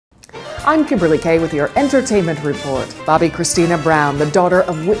I'm Kimberly Kay with your entertainment report. Bobbi Kristina Brown, the daughter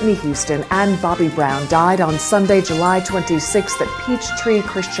of Whitney Houston and Bobby Brown, died on Sunday, July 26th at Peachtree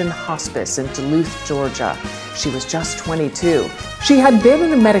Christian Hospice in Duluth, Georgia. She was just 22. She had been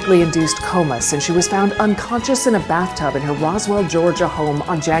in a medically induced coma since she was found unconscious in a bathtub in her Roswell, Georgia home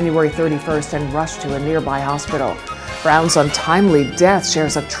on January 31st and rushed to a nearby hospital. Brown's untimely death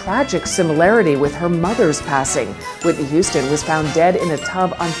shares a tragic similarity with her mother's passing. Whitney Houston was found dead in a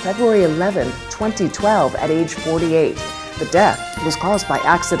tub on February 11, 2012, at age 48. The death was caused by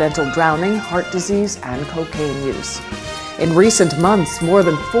accidental drowning, heart disease, and cocaine use. In recent months, more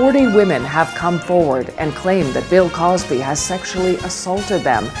than 40 women have come forward and claimed that Bill Cosby has sexually assaulted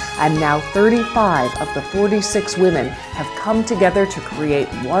them, and now 35 of the 46 women have come together to create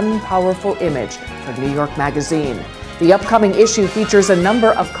one powerful image for New York Magazine. The upcoming issue features a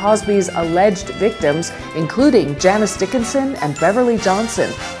number of Cosby's alleged victims, including Janice Dickinson and Beverly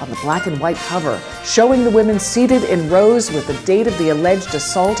Johnson, on the black and white cover, showing the women seated in rows with the date of the alleged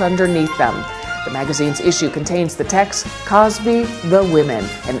assault underneath them. The magazine's issue contains the text, "Cosby, the Women,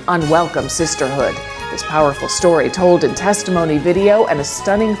 an Unwelcome Sisterhood." This powerful story, told in testimony video and a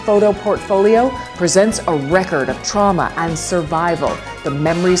stunning photo portfolio, presents a record of trauma and survival, the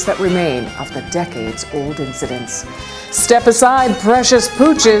memories that remain of the decades-old incidents. Step aside, precious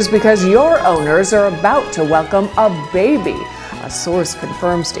pooches, because your owners are about to welcome a baby. A source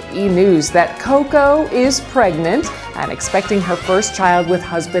confirms to E! News that Coco is pregnant and expecting her first child with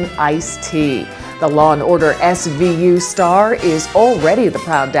husband Ice-T. The Law & Order SVU star is already the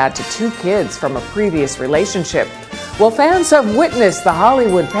proud dad to 2 kids from a previous relationship. Well, fans have witnessed the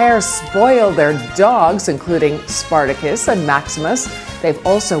Hollywood pair spoil their dogs, including Spartacus and Maximus. They've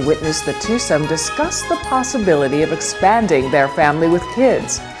also witnessed the twosome discuss the possibility of expanding their family with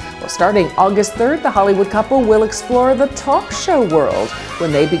kids. Well, starting August 3rd, the Hollywood couple will explore the talk show world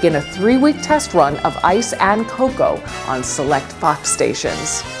when they begin a 3-week test run of Ice and Coco on select Fox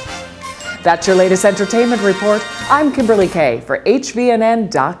stations. That's your latest entertainment report. I'm Kimberly Kay for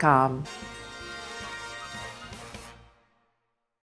HVNN.com.